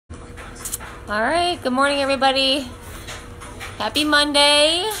All right, good morning, everybody. Happy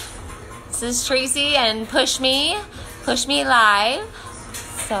Monday. This is Tracy and PushMe Live.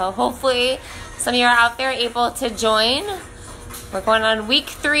 So hopefully some of you are out there able to join. We're going on week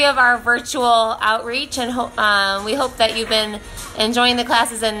 3 of our virtual outreach, and we hope that you've been enjoying the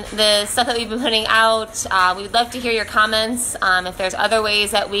classes and the stuff that we've been putting out. We'd love to hear your comments. If there's other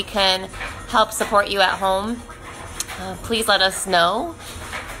ways that we can help support you at home, please let us know.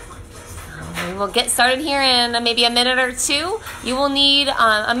 We will get started here in maybe a minute or two. You will need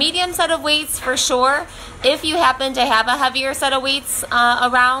a medium set of weights for sure. If you happen to have a heavier set of weights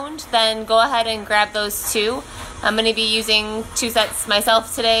around, then go ahead and grab those too. I'm going to be using 2 sets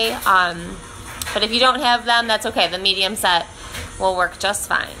myself today, but if you don't have them, that's okay. The medium set will work just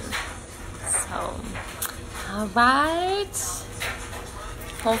fine. So, all right.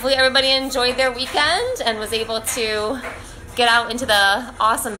 Hopefully everybody enjoyed their weekend and was able to get out into the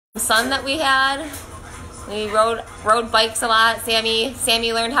awesome sun that we had. We rode bikes a lot.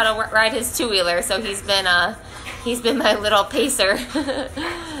 Sammy learned how to ride his 2-wheeler, so he's been my little pacer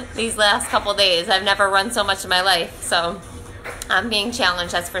these last couple days. I've never run so much in my life, so I'm being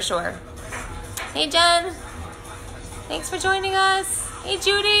challenged, that's for sure. Hey Jen, thanks for joining us. Hey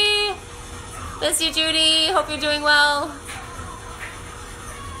Judy, miss you Judy, hope you're doing well.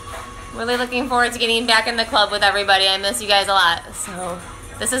 Really looking forward to getting back in the club with everybody. I miss you guys a lot. So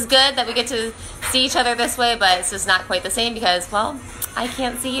this is good that we get to see each other this way, but it's just not quite the same because, well, I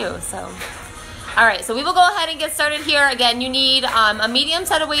can't see you. So, all right, so we will go ahead and get started here. Again, you need a medium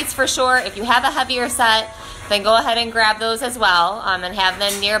set of weights for sure. If you have a heavier set, then go ahead and grab those as well and have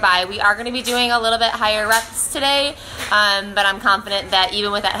them nearby. We are going to be doing a little bit higher reps today, but I'm confident that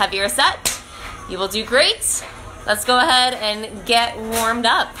even with that heavier set, you will do great. Let's go ahead and get warmed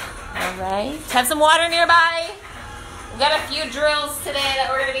up. All right, have some water nearby. We've got a few drills today that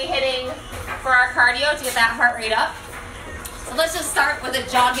we're going to be hitting for our cardio to get that heart rate up. So let's just start with a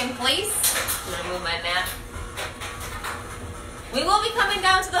jog in place. I'm going to move my mat. We will be coming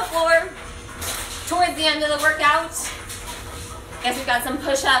down to the floor towards the end of the workout. Guess we've got some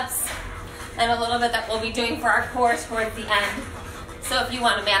push-ups and a little bit that we'll be doing for our core towards the end. So if you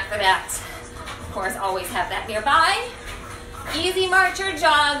want a mat for that, of course, always have that nearby. Easy march or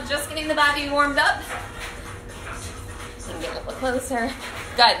jog, just getting the body warmed up. So get a little closer.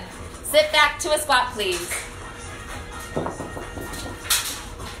 Good. Sit back to a squat, please.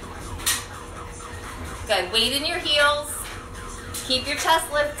 Good. Weight in your heels. Keep your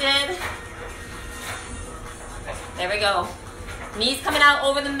chest lifted. There we go. Knees coming out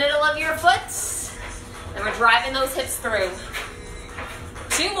over the middle of your foot. And we're driving those hips through.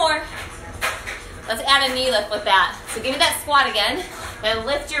 2 more. Let's add a knee lift with that. So give me that squat again. And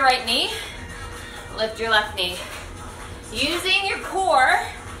lift your right knee. Lift your left knee. Using your core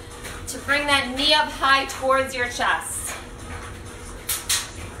to bring that knee up high towards your chest.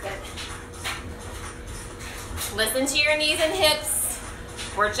 Good. Listen to your knees and hips.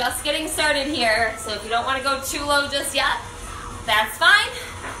 We're just getting started here, so if you don't want to go too low just yet, that's fine.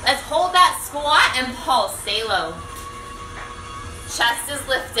 Let's hold that squat and pulse. Stay low. Chest is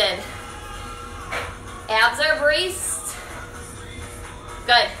lifted. Abs are braced.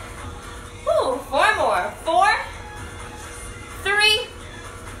 Good. Woo, 4 more. 4, 3,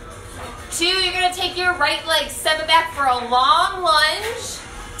 2. You're going to take your right leg, step it back for a long lunge.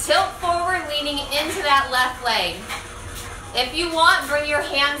 Tilt forward, leaning into that left leg. If you want, bring your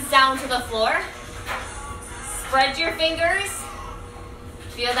hands down to the floor. Spread your fingers.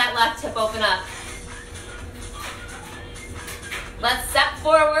 Feel that left hip open up. Let's step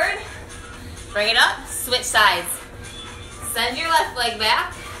forward. Bring it up. Switch sides. Send your left leg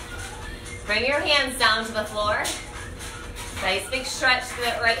back. Bring your hands down to the floor. Nice big stretch to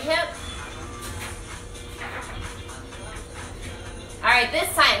that right hip. All right, this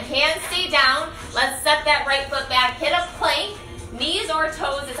time, hands stay down. Let's step that right foot back. Hit a plank. Knees or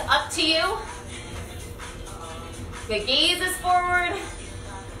toes is up to you. The gaze is forward.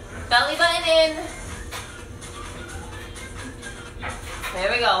 Belly button in.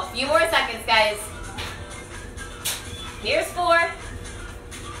 There we go. A few more seconds, guys. Here's 4,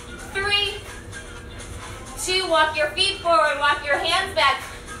 3, 2. Walk your feet forward. Walk your hands back.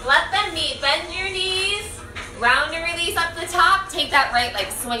 Let them meet. Bend your knees. Round and release up the top. Take that right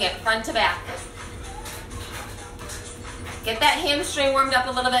leg. Swing it front to back. Get that hamstring warmed up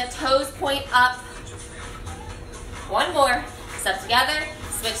a little bit. Toes point up. 1 more. Step together.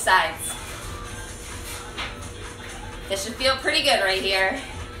 Switch sides. This should feel pretty good right here.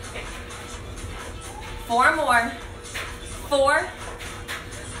 4 more. 4,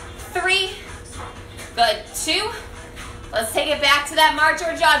 3, good. 2. Let's take it back to that march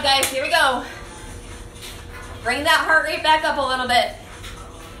or jog, guys. Here we go. Bring that heart rate back up a little bit.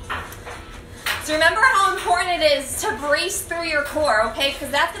 So remember how important it is to brace through your core, okay? Because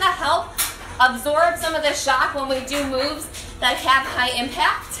that's gonna help absorb some of the shock when we do moves that have high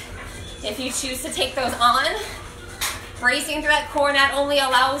impact. If you choose to take those on, bracing through that core not only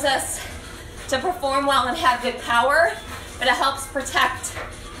allows us to perform well and have good power, but it helps protect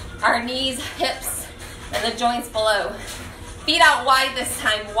our knees, hips, and the joints below. Feet out wide this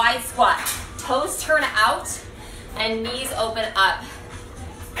time, wide squat. Toes turn out and knees open up.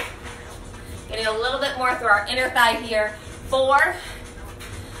 Getting a little bit more through our inner thigh here. 4,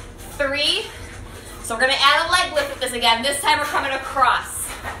 3. So we're gonna add a leg lift with this again. This time we're coming across.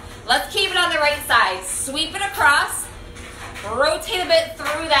 Let's keep it on the right side. Sweep it across. Rotate a bit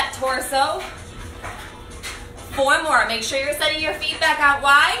through that torso. 4 more. Make sure you're setting your feet back out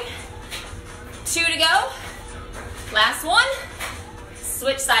wide. 2 to go. Last one.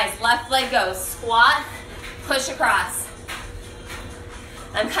 Switch sides. Left leg goes. Squat. Push across.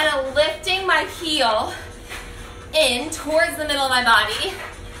 I'm kind of lifting my heel in towards the middle of my body.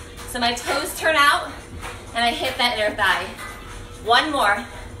 So my toes turn out and I hit that inner thigh. 1 more.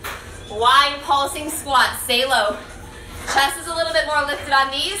 Wide pulsing squat. Stay low. Chest is a little bit more lifted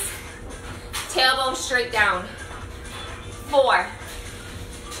on these. Tailbone straight down. 4,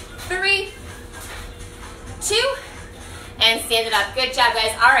 3, 2, and stand it up. Good job,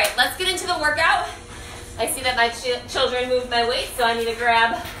 guys. All right, let's get into the workout. I see that my children moved my weight, so I need to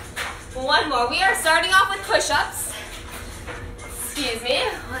grab 1 more. We are starting off with push-ups. Excuse me.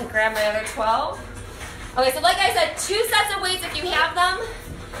 I'm gonna grab my other 12. Okay, so like I said, 2 sets of weights if you have them.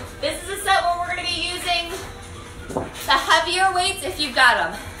 This is a set where we're gonna be using the heavier weights if you've got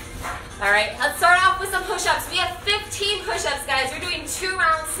them. All right, let's start off with some push-ups. We have 15 push-ups, guys. We're doing 2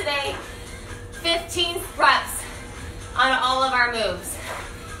 rounds today, 15 reps on all of our moves.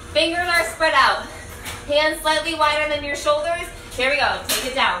 Fingers are spread out. Hands slightly wider than your shoulders. Here we go,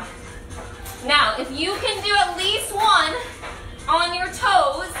 take it down. Now, if you can do at least 1 on your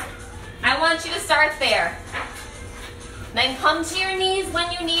toes, I want you to start there. Then come to your knees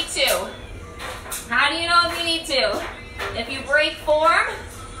when you need to. How do you know if you need to? If you break form,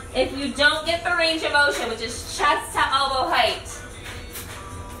 if you don't get the range of motion, which is chest to elbow height.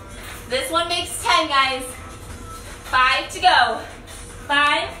 This one makes 10, guys. 5 to go.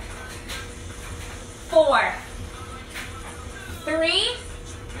 5, 4, 3,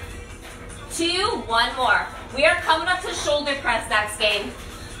 2, 1 more. We are coming up to shoulder press next game.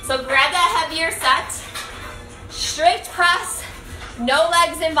 So grab that heavier set. Strict press, no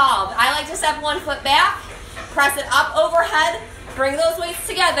legs involved. I like to step 1 foot back, press it up overhead, bring those weights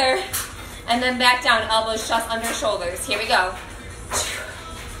together, and then back down, elbows just under shoulders. Here we go.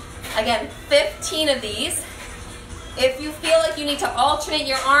 Again, 15 of these. If you feel like you need to alternate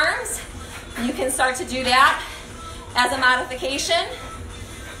your arms, you can start to do that as a modification.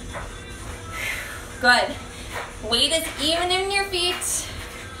 Good. Weight is even in your feet.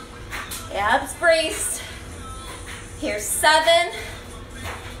 Abs braced. Here's 7,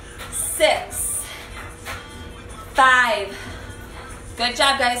 6, 5. Good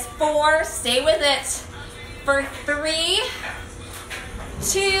job, guys. 4, stay with it. For 3,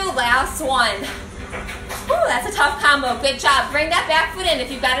 2, last 1. Woo, that's a tough combo. Good job. Bring that back foot in.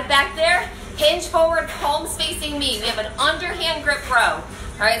 If you've got it back there, hinge forward, palms facing me. We have an underhand grip row.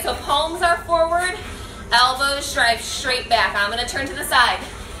 All right, so palms are forward, elbows drive straight back. I'm gonna turn to the side.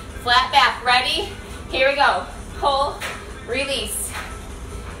 Flat back, ready? Here we go. Pull, release.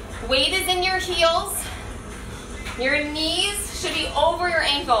 Weight is in your heels. Your knees should be over your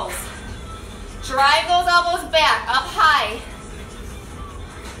ankles. Drive those elbows back, up high.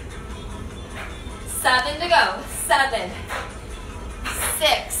 7 to go. 7,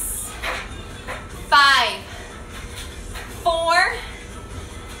 6, 5, 4.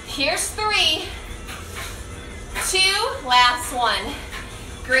 Here's 3, 2, last 1.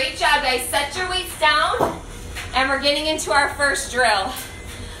 Great job, guys. Set your weights down, and we're getting into our first drill.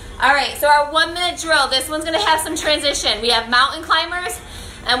 All right, so our 1-minute drill, this one's gonna have some transition. We have mountain climbers,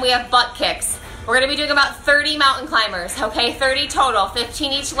 and we have butt kicks. We're gonna be doing about 30 mountain climbers, okay? 30 total,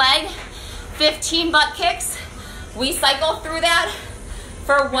 15 each leg, 15 butt kicks. We cycle through that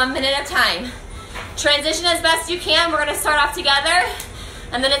for 1 minute at a time. Transition as best you can. We're gonna start off together,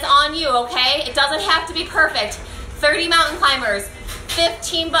 and then it's on you, okay? It doesn't have to be perfect. 30 mountain climbers,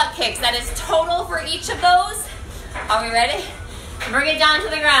 15 butt kicks. That is total for each of those. Are we ready? Bring it down to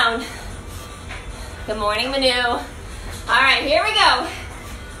the ground. Good morning, Manu. All right, here we go.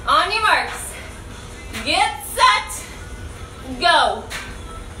 On your marks. Get set. Go.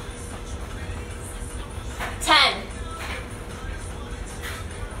 10.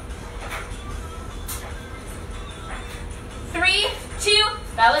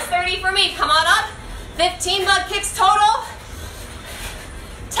 3, come on up. 15 butt kicks total.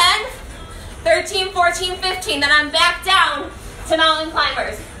 10, 13, 14, 15. Then I'm back down to mountain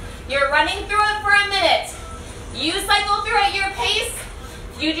climbers. You're running through it for a minute. You cycle through at your pace.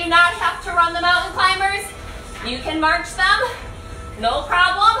 You do not have to run the mountain climbers. You can march them, no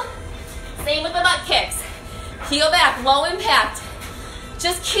problem. Same with the butt kicks. Heel back, low impact.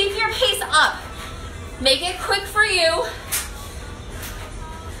 Just keep your pace up. Make it quick for you.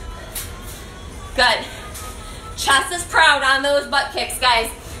 Good. Chest is proud on those butt kicks, guys.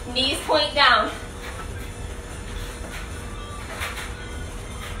 Knees point down.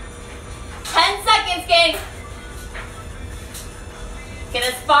 10 seconds, gang. Get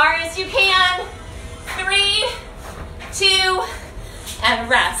as far as you can. 3, 2, and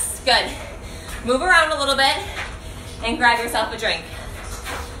rest. Good. Move around a little bit and grab yourself a drink.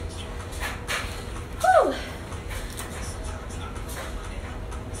 Whew.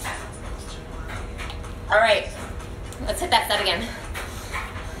 All right, let's hit that set again.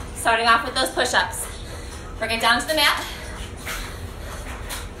 Starting off with those push-ups. Bring it down to the mat.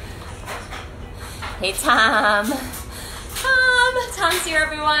 Hey, Tom. Tom's here,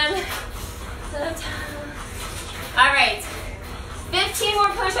 everyone. All right, 15 more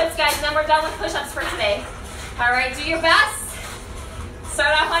push-ups, guys, and then we're done with push-ups for today. All right, do your best.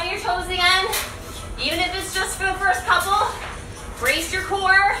 Start off on your toes again. Even if it's just for the first couple, brace your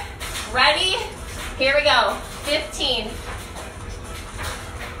core. Ready? Here we go. 15.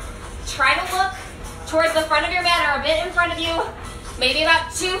 Try to look towards the front of your mat or a bit in front of you, maybe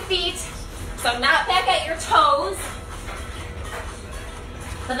about 2 feet. So not back at your toes,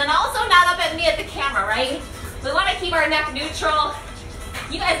 but then also not up at me at the camera, right? We want to keep our neck neutral.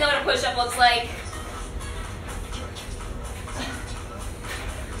 You guys know what a push-up looks like.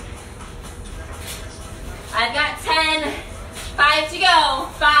 I've got 10, 5 to go.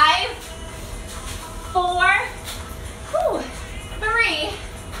 5, 4, 3,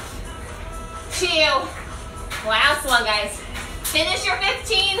 2. Last one, guys. Finish your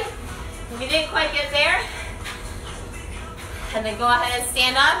 15. If you didn't quite get there, and then go ahead and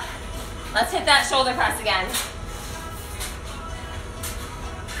stand up. Let's hit that shoulder press again.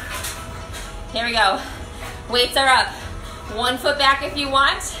 Here we go. Weights are up. 1 foot back if you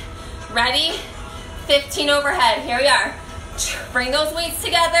want. Ready? 15 overhead. Here we are. Bring those weights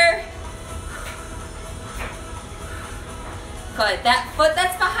together. Good. That foot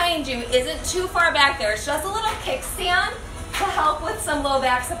that's behind you isn't too far back there. It's just a little kickstand to help with some low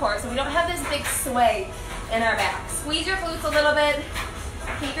back support so we don't have this big sway in our back. Squeeze your glutes a little bit.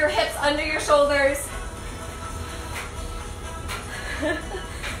 Keep your hips under your shoulders.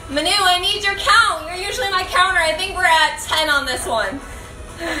 Manu, I need your count. You're usually my counter. I think we're at 10 on this one.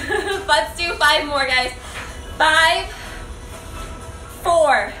 Let's do 5 more, guys. 5,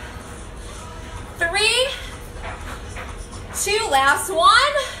 4, 3, 2, last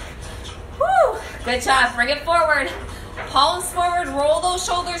one. Woo, good job. Bring it forward. Palms forward, roll those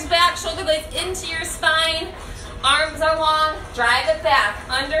shoulders back, shoulder blades into your spine. Arms are long, drive it back.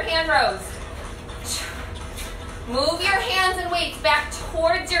 Underhand rows. Move your hands and weights back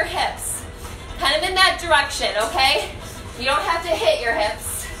towards your hips. Kind of in that direction, okay? You don't have to hit your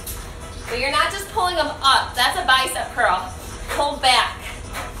hips, but you're not just pulling them up. That's a bicep curl. Pull back.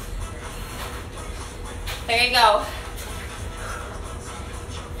 There you go.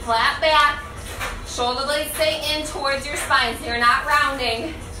 Flat back. Shoulder blades stay in towards your spine so you're not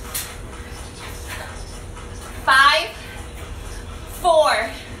rounding. 5, 4,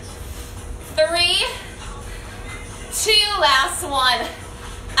 3, 2, last one.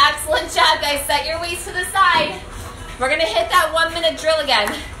 Excellent job, guys. Set your weights to the side. We're gonna hit that 1-minute drill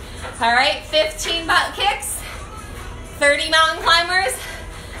again. All right, 15 butt kicks, 30 mountain climbers.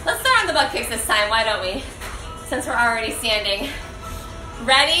 Let's start on the butt kicks this time, why don't we? Since we're already standing.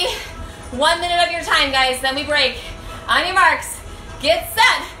 Ready? 1 minute of your time, guys, then we break. On your marks, get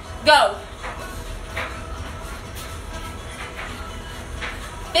set, go.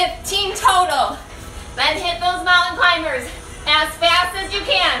 15 total. Then hit those mountain climbers as fast as you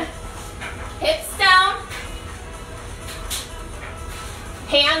can. Hips down.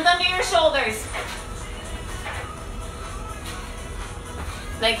 Hands under your shoulders.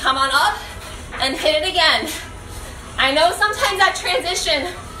 Then come on up and hit it again. I know sometimes that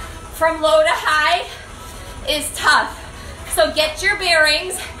transition from low to high is tough. So get your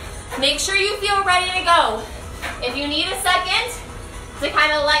bearings. Make sure you feel ready to go. If you need a second to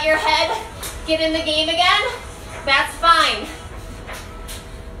kind of let your head get in the game again, that's fine.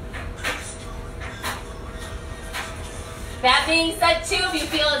 That being said too, if you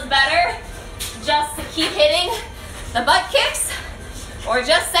feel it's better just to keep hitting the butt kicks or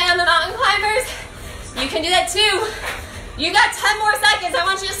just stay on the mountain You can do that too. You got 10 more seconds. I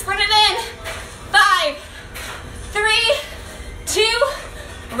want you to sprint it in. 5, 3,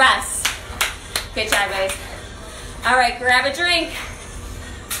 2, rest. Good job, guys. All right, grab a drink.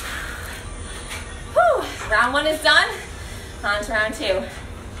 Whew. Round 1 is done. On to round 2.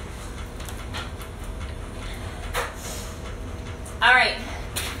 All right,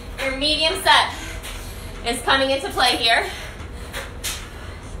 your medium set is coming into play here,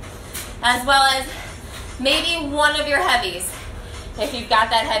 as well as maybe one of your heavies, if you've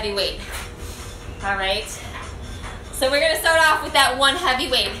got that heavy weight. All right, so we're gonna start off with that one heavy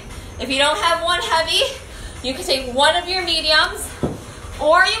weight. If you don't have one heavy, you can take one of your mediums,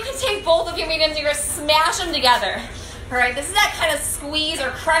 or you can take both of your mediums and you're gonna smash them together. All right, this is that kind of squeeze or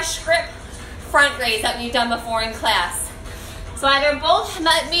crush grip front raise that we've done before in class. So either both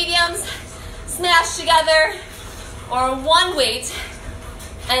mediums smashed together, or one weight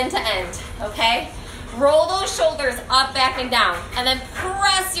end to end, okay? Roll those shoulders up, back, and down, and then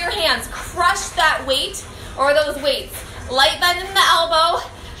press your hands. Crush that weight or those weights. Light bend in the elbow,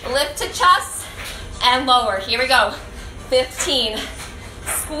 lift to chest, and lower. Here we go. 15.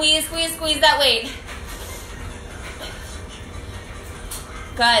 Squeeze, squeeze, squeeze that weight.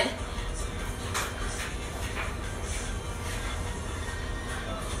 Good.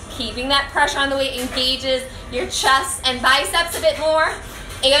 Keeping that pressure on the weight engages your chest and biceps a bit more,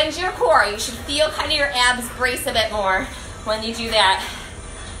 and your core. You should feel kind of your abs brace a bit more when you do that.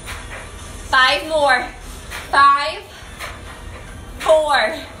 5 more. 5,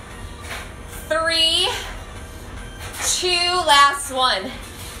 4, 3, 2, last one.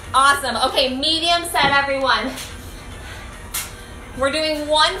 Awesome. Okay, medium set, everyone. We're doing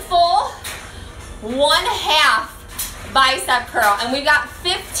 1 full, 1 half bicep curl, and we've got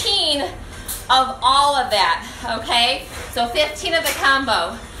 15 of all of that, okay? So 15 of the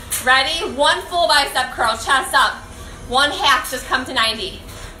combo. Ready? 1 full bicep curl, chest up. 1 half, just come to 90.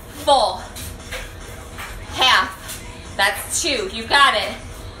 Full. Half. That's 2. You've got it.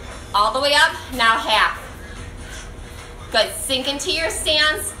 All the way up, now half. Good. Sink into your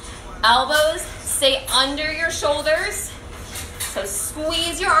stance. Elbows stay under your shoulders. So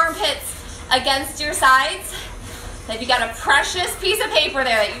squeeze your armpits against your sides. If you got a precious piece of paper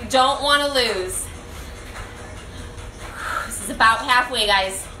there that you don't want to lose. This is about halfway,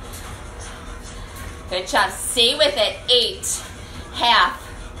 guys. Good job. Stay with it. 8. Half.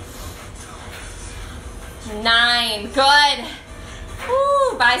 9. Good.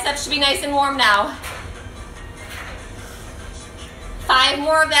 Woo, biceps should be nice and warm now. 5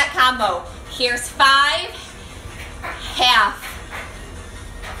 more of that combo. Here's 5. Half.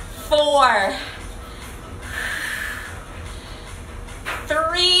 4.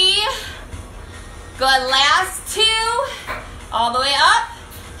 3. Good. Last 2. All the way up.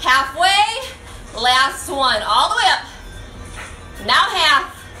 Halfway. Last 1. All the way up. Now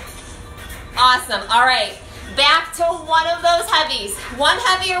half. Awesome. All right. Back to one of those heavies. 1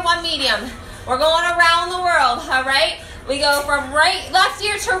 heavy or 1 medium. We're going around the world. All right. We go from left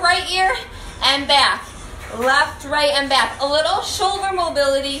ear to right ear and back. Left, right, and back. A little shoulder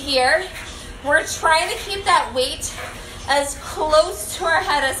mobility here. We're trying to keep that weight as close to our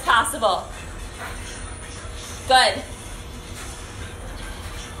head as possible. Good.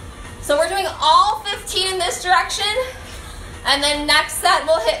 So we're doing all 15 in this direction, and then next set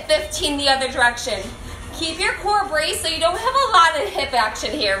we'll hit 15 the other direction. Keep your core braced so you don't have a lot of hip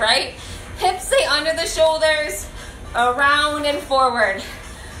action here, right? Hips stay under the shoulders, around and forward,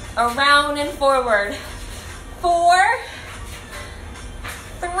 around and forward. 4,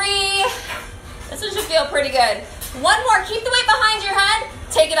 3, this one should feel pretty good. 1 more, keep the weight behind your head,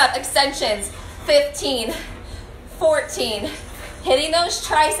 take it up, extensions. 15, 14, hitting those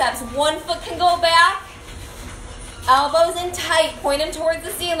triceps. 1 foot can go back, elbows in tight, point them towards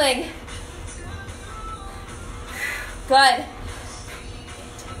the ceiling. Good.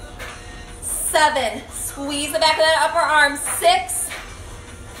 7, squeeze the back of that upper arm. 6,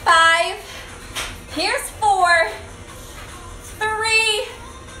 5, here's 4, 3,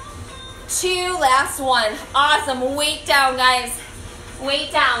 2, last 1. Awesome. Weight down, guys.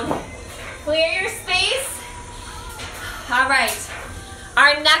 Weight down. Clear your space. All right.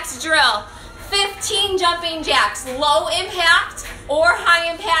 Our next drill, 15 jumping jacks. Low impact or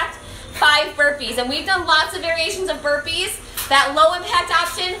high impact, 5 burpees. And we've done lots of variations of burpees. That low impact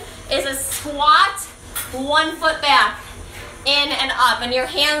option is a squat, 1 foot back, in and up. And your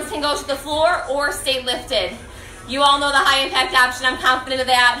hands can go to the floor or stay lifted. You all know the high impact option. I'm confident of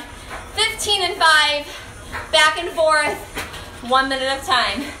that. 15 and 5, back and forth, 1 minute at a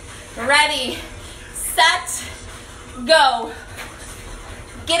time. Ready, set, go.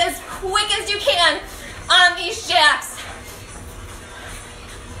 Get as quick as you can. on these jacks.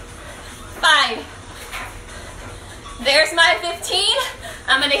 5. There's my 15.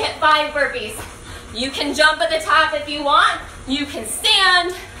 I'm gonna hit 5 burpees. You can jump at the top if you want. You can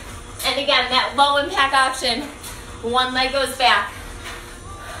stand. And again, that low impact option. One leg goes back.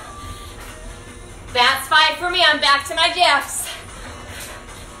 That's 5 for me. I'm back to my jacks.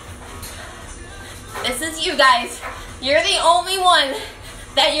 This is you guys. You're the only one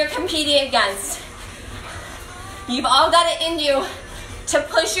that you're competing against. You've all got it in you to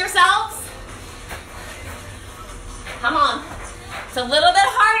push yourselves. Come on. It's a little bit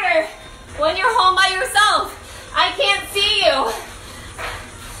harder when you're home by yourself. I can't see you.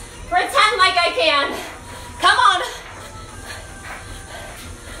 Pretend like I can. Come on.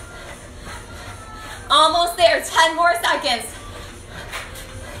 Almost there. 10 more seconds.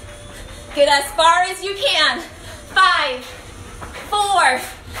 Get as far as you can. 5, 4,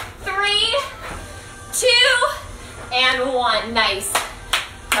 3, 2, and 1. Nice.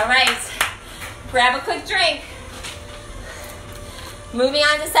 All right. Grab a quick drink. Moving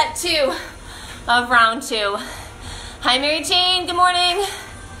on to set 2 of round 2. Hi, Mary Jane. Good morning.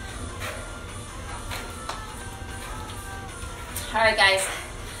 All right, guys.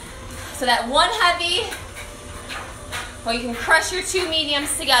 So that one heavy, well, you can crush your 2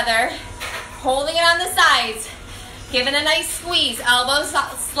 mediums together, holding it on the sides, giving a nice squeeze, elbows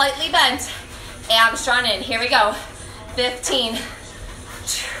slightly bent, abs drawn in. Here we go. 15.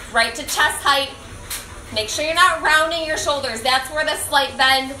 Right to chest height. Make sure you're not rounding your shoulders. That's where the slight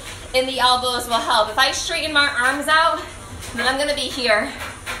bend in the elbows will help. If I straighten my arms out, then I'm gonna be here.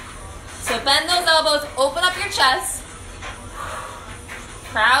 So bend those elbows, open up your chest.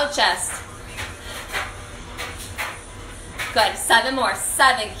 Proud chest. Good, 7 more.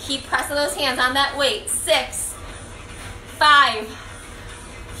 7, keep pressing those hands on that weight. 6, 5,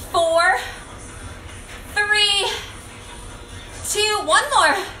 4, 3, 2, 1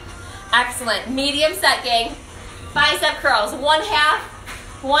 more. Excellent, medium set, gang. Bicep curls, 1/2,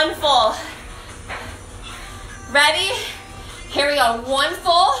 1 full. Ready? Here we go, 1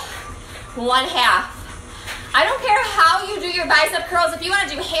 full, 1/2. I don't care how you do your bicep curls. If you want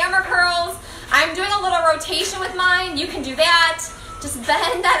to do hammer curls, I'm doing a little rotation with mine. You can do that. Just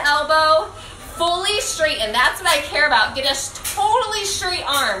bend that elbow, fully straighten. That's what I care about. Get a totally straight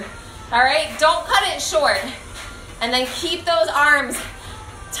arm. All right, don't cut it short. And then keep those arms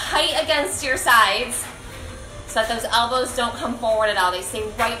tight against your sides so that those elbows don't come forward at all. They stay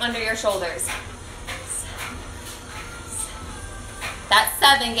right under your shoulders. That's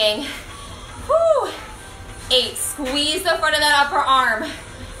 7, gang. Whew. 8, squeeze the front of that upper arm.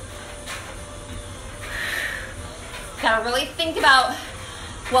 Gotta really think about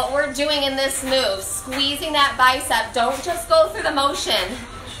what we're doing in this move. Squeezing that bicep. Don't just go through the motion.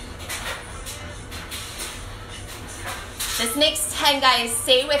 This makes 10, guys.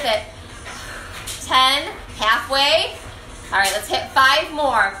 Stay with it. 10, halfway. All right, let's hit 5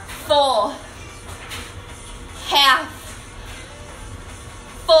 more. Full, half,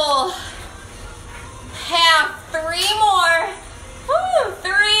 full, half. 3 more. Woo,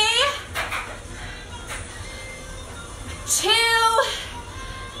 3, 2.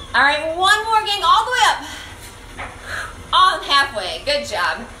 All right, 1 more, gang, all the way up. On halfway. Good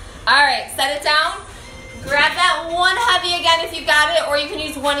job. All right, set it down. Grab that one heavy again if you got it, or you can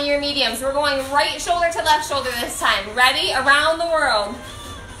use one of your mediums. We're going right shoulder to left shoulder this time. Ready? Around the world.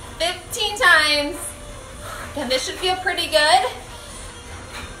 15 times. And this should feel pretty good.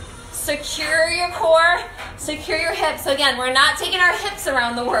 Secure your core, secure your hips. So again, we're not taking our hips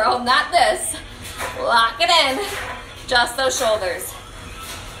around the world, not this. Lock it in, just those shoulders.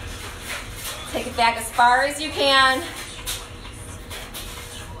 Take it back as far as you can.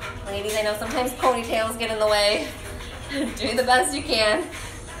 Ladies, I know sometimes ponytails get in the way. Do the best you can.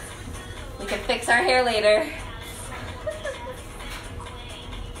 We can fix our hair later.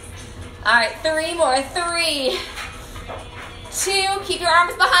 All right, 3 more. 3, 2, keep your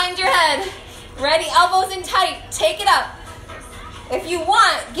arms behind your head. Ready, elbows in tight, take it up. If you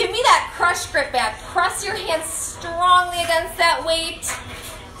want, give me that crush grip back. Press your hands strongly against that weight.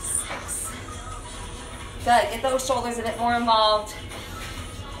 6. Good, get those shoulders a bit more involved.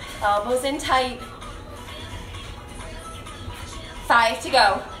 Elbows in tight. 5 to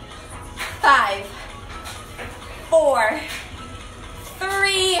go. 5, 4,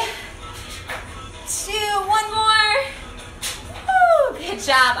 3, 2, 1 more. Woo, good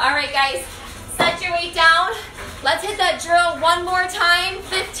job. All right, guys, set your weight down. Let's hit that drill one more time.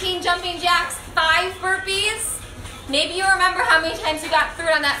 15 jumping jacks, 5 burpees. Maybe you remember how many times you got through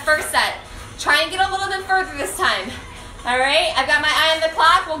it on that first set. Try and get a little bit further this time. All right, I've got my eye on the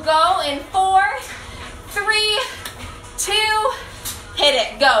clock. We'll go in 4, 3, 2, hit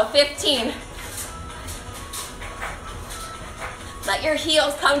it, go, 15. Let your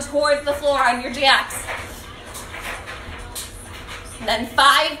heels come towards the floor on your jacks. Then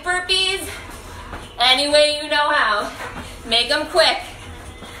 5 burpees, any way you know how. Make them quick.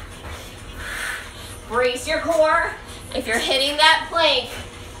 Brace your core. If you're hitting that plank,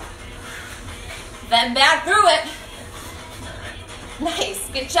 then back through it. Nice,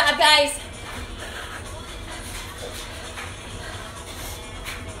 good job, guys.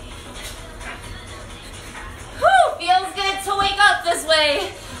 Whew, feels good to wake up this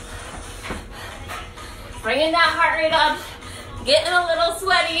way. Bringing that heart rate up, getting a little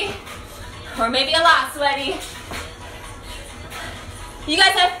sweaty, or maybe a lot sweaty. You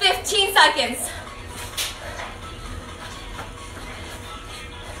guys have 15 seconds.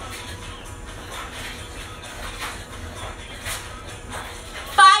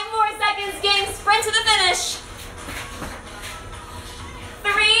 Sprint to the finish.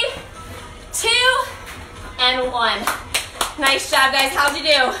 3, 2, and 1. Nice job, guys. How'd you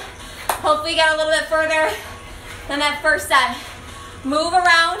do? Hopefully you got a little bit further than that first set. Move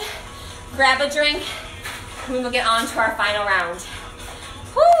around, grab a drink, and we will get on to our final round.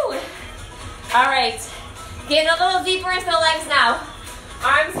 Woo! All right, getting a little deeper into the legs now.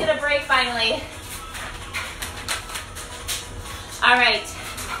 Arms gonna break finally. All right.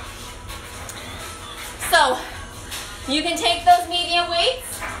 So, you can take those medium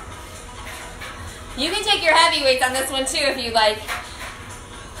weights. You can take your heavy weights on this one too if you like.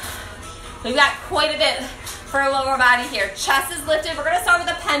 We've got quite a bit for our lower body here. Chest is lifted. We're gonna start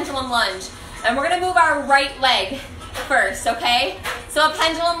with a pendulum lunge. And we're gonna move our right leg first, okay? So a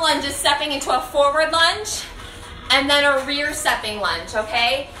pendulum lunge is stepping into a forward lunge and then a rear stepping lunge,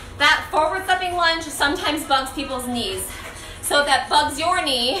 okay? That forward stepping lunge sometimes bugs people's knees. So if that bugs your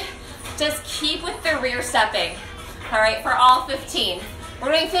knee, just keep with the rear stepping, all right, for all 15.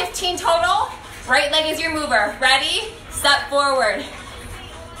 We're doing 15 total. Right leg is your mover. Ready? Step forward.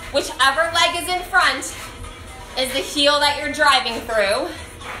 Whichever leg is in front is the heel that you're driving through.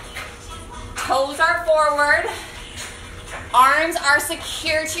 Toes are forward. Arms are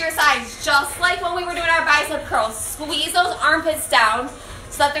secure to your sides, just like when we were doing our bicep curls. Squeeze those armpits down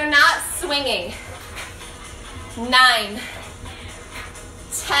so that they're not swinging. 9,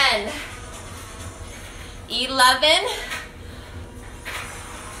 10, 11,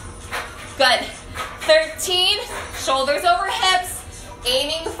 good, 13, shoulders over hips,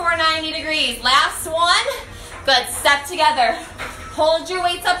 aiming for 90 degrees. Last one, good, step together. Hold your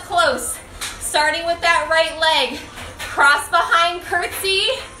weights up close, starting with that right leg. Cross behind,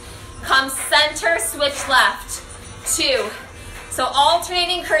 curtsy, come center, switch left. 2, so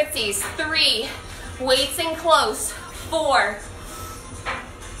alternating curtsies. 3, weights in close. 4,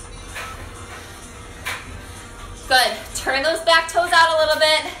 good. Turn those back toes out a little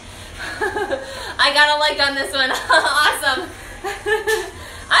bit. I got a like on this one. Awesome.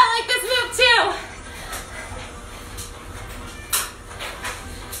 I like this move too.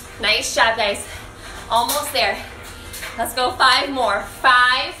 Nice job, guys. Almost there. Let's go 5 more.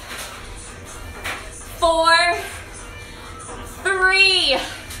 5, 4, 3,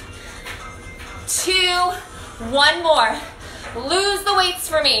 2, 1 more. Lose the weights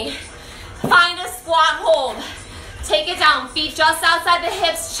for me. Find a squat hold. Take it down, feet just outside the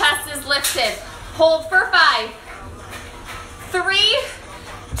hips, chest is lifted. Hold for 5, 3,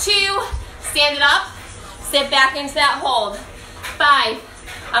 2, stand it up, sit back into that hold. 5,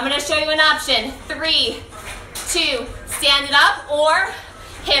 I'm gonna show you an option. 3, 2, stand it up or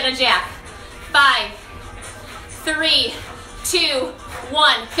hit a jack. 5, 3, 2,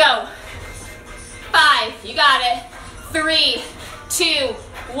 1, go. 5, you got it. 3, 2,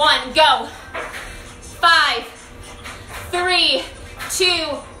 1, go. 5, 3,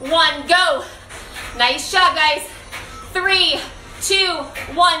 2, 1, go. Nice job, guys. 3, 2,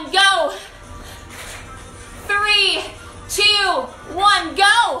 1, go. 3, 2, 1,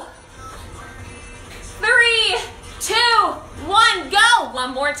 go. 3, 2, 1, go.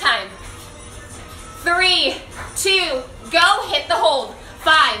 One more time. 3, 2, go. Hit the hold.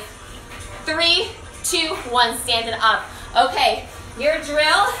 5, 3, 2, 1. Stand it up. Okay, your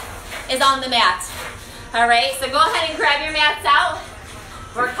drill is on the mat. All right, so go ahead and grab your mats out.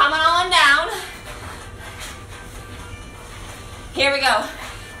 We're coming on down. Here we go.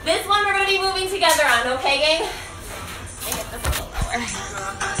 This one we're gonna be moving together on, okay, gang? Let me get this a little lower.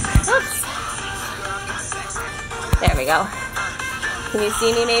 Oops. There we go. Can you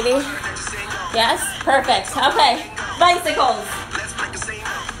see me maybe? Yes? Perfect. Okay, bicycles.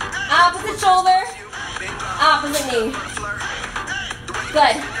 Opposite shoulder, opposite knee.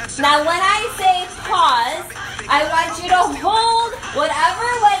 Good. Now when I say pause. I want you to hold whatever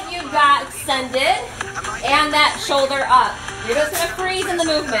leg you've got extended and that shoulder up. You're just gonna freeze in the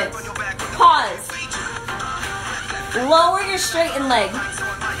movement. Pause. Lower your straightened leg.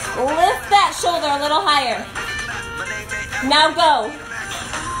 Lift that shoulder a little higher. Now go.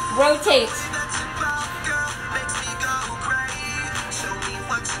 Rotate.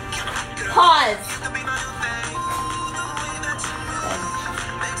 Pause. Good.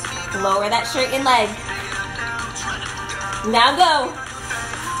 Lower that straightened leg. Now go.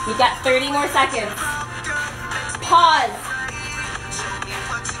 You've got 30 more seconds. Pause.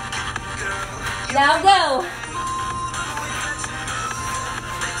 Now go.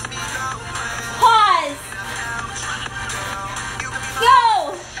 Pause.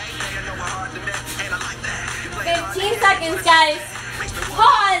 Go. 15 seconds, guys.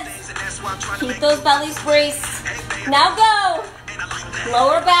 Pause. Keep those bellies braced. Now go.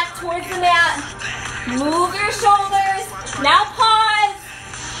 Lower back towards the mat. Move your shoulders. Now pause.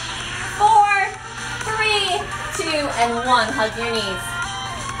 4, 3, 2, and 1. Hug your knees.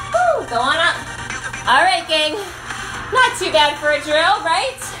 Woo, go on up. All right, gang. Not too bad for a drill,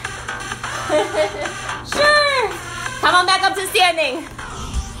 right? Sure. Come on back up to standing.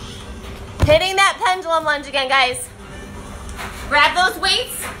 Hitting that pendulum lunge again, guys. Grab those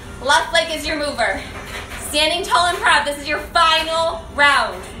weights. Left leg is your mover. Standing tall and proud. This is your final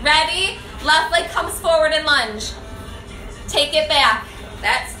round. Ready? Left leg comes forward and lunge. Take it back.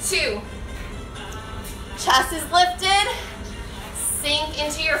 That's 2. Chest is lifted. Sink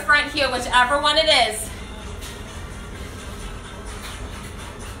into your front heel, whichever one it is.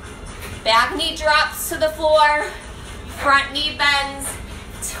 Back knee drops to the floor. Front knee bends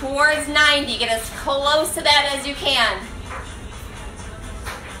towards 90. Get as close to that as you can.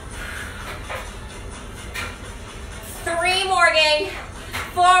 3 more, gang.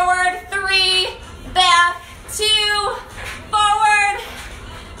 Forward, 3, back, 2, forward.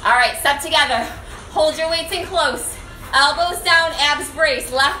 All right, step together. Hold your weights in close. Elbows down, abs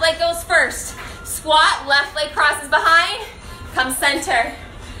brace. Left leg goes first. Squat, left leg crosses behind. Come center.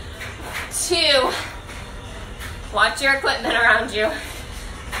 2. Watch your equipment around you.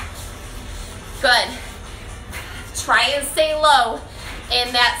 Good. Try and stay low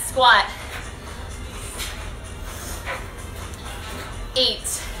in that squat.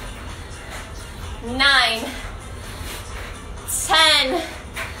 8, 9, 10.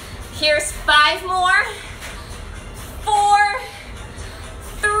 Here's 5 more. 4,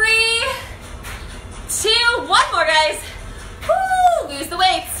 3, 2, 1 more, guys. Woo! Lose the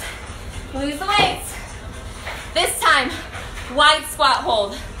weights. Lose the weights. This time, wide squat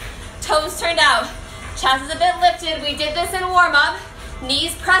hold. Toes turned out. Chest is a bit lifted. We did this in warm-up.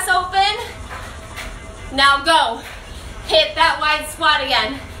 Knees press open. Now go. Hit that wide squat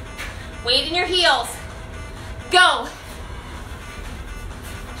again. Weight in your heels. Go.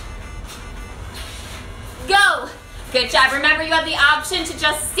 Go. Good job. Remember, you have the option to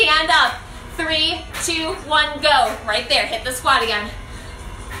just stand up. 3, 2, 1, go. Right there. Hit the squat again.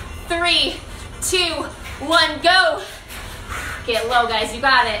 3, 2, 1, go. Get low, guys. You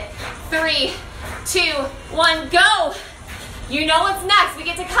got it. 3, 2, 1, go. You know what's next. We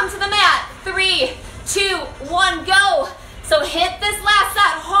get to come to the mat. 3, 2, 1, go. So hit this last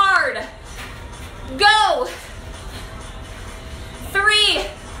set hard. Go. 3,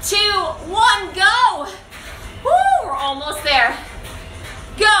 2, 1, go. Woo, we're almost there.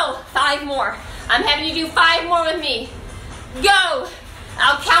 Go. 5 more. I'm having you do 5 more with me. Go.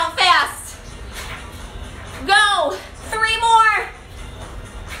 I'll count fast. Go. 3 more.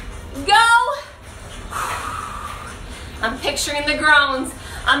 Go. I'm picturing the groans.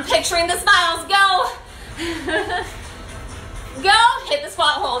 I'm picturing the smiles. Go. Go. Hit the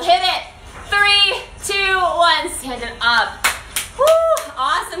squat hold. Hit it. 3, 2, 1. Stand it up. Woo.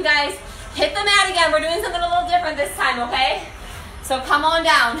 Awesome, guys. Hit the mat again. We're doing something a little different this time, okay? So come on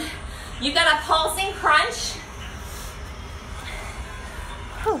down. You've got a pulsing crunch.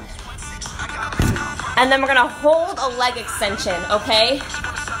 Whew. And then we're gonna hold a leg extension, okay?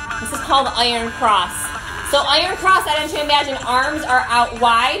 This is called iron cross. So iron cross, I want you to imagine arms are out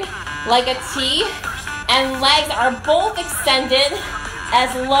wide like a T and legs are both extended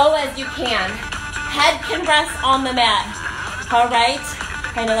as low as you can. Head can rest on the mat, all right?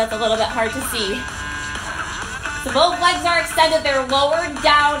 I know that's a little bit hard to see. So both legs are extended, they're lowered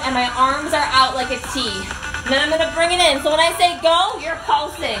down, and my arms are out like a T. And then I'm gonna bring it in. So when I say go, you're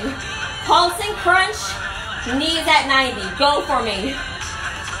pulsing. Pulsing crunch, knees at 90. Go for me.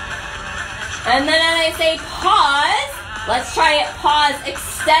 And then when I say pause, let's try it. Pause,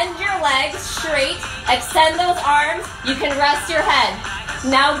 extend your legs straight, extend those arms. You can rest your head.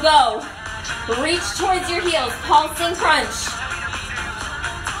 Now go. Reach towards your heels, pulsing crunch.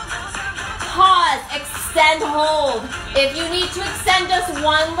 Pause, extend, hold. If you need to extend just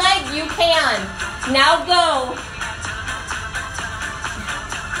one leg, you can. Now go.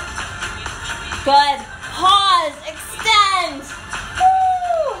 Good. Pause, extend.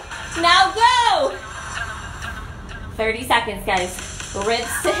 Woo! Now go. 30 seconds, guys.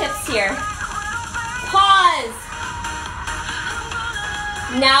 Ribs to hips here. Pause.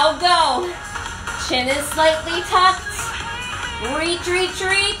 Now go. Chin is slightly tucked. Reach, reach,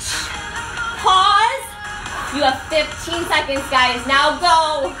 reach. Pause. You have 15 seconds, guys. Now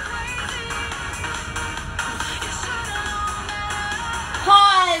go.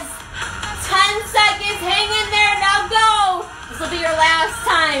 Pause. 10 seconds. Hang in there. Now go. This will be your last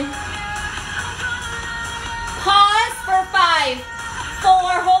time. Pause for 5,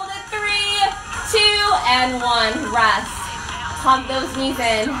 4, hold it, 3, 2, and 1. Rest. Hug those knees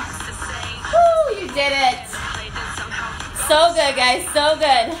in. Woo, you did it. So good, guys, so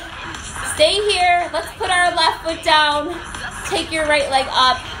good. Stay here. Let's put our left foot down. Take your right leg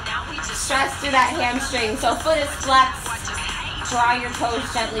up. Stretch through that hamstring. So foot is flexed. Draw your toes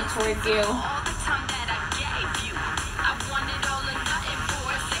gently towards you.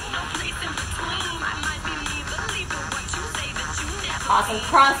 Awesome.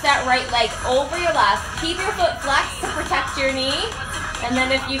 Cross that right leg over your left. Keep your foot flexed to protect your knee. And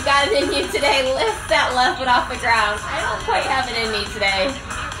then if you've got it in you today, lift that left foot off the ground. I don't quite have it in me today.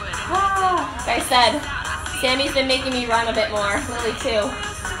 Like I said, Sammy's been making me run a bit more. Lily too.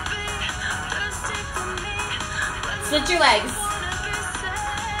 Switch your legs.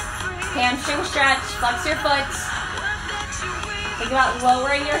 Hamstring stretch. Flex your foot. Think about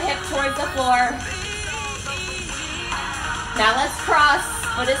lowering your hip towards the floor. Now let's cross.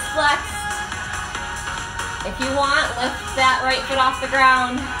 Foot is flexed. If you want, lift that right foot off the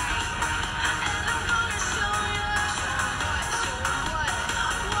ground.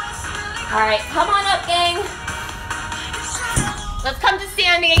 All right, come on up, gang. Let's come to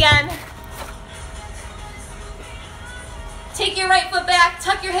standing again. Take your right foot back,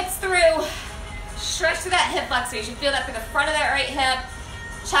 tuck your hips through. Stretch through that hip flexor. You should feel that through the front of that right hip.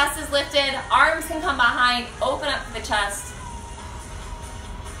 Chest is lifted, arms can come behind, open up to the chest.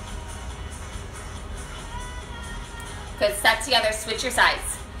 Good, step together, switch your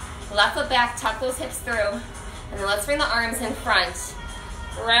sides. Left foot back, tuck those hips through. And then let's bring the arms in front.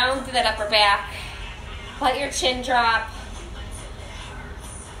 Round through that upper back. Let your chin drop.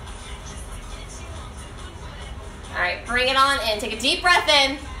 All right, bring it on in. Take a deep breath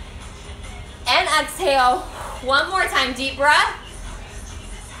in. And exhale. One more time, deep breath.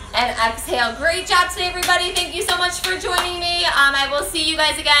 And exhale. Great job today, everybody. Thank you so much for joining me. I will see you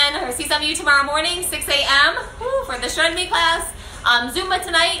guys again, or see some of you tomorrow morning, 6 a.m. for the Shred Me class. Zumba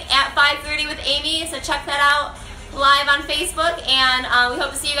tonight at 5:30 with Amy, so check that out live on Facebook, and we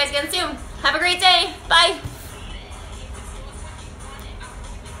hope to see you guys again soon. Have a great day. Bye.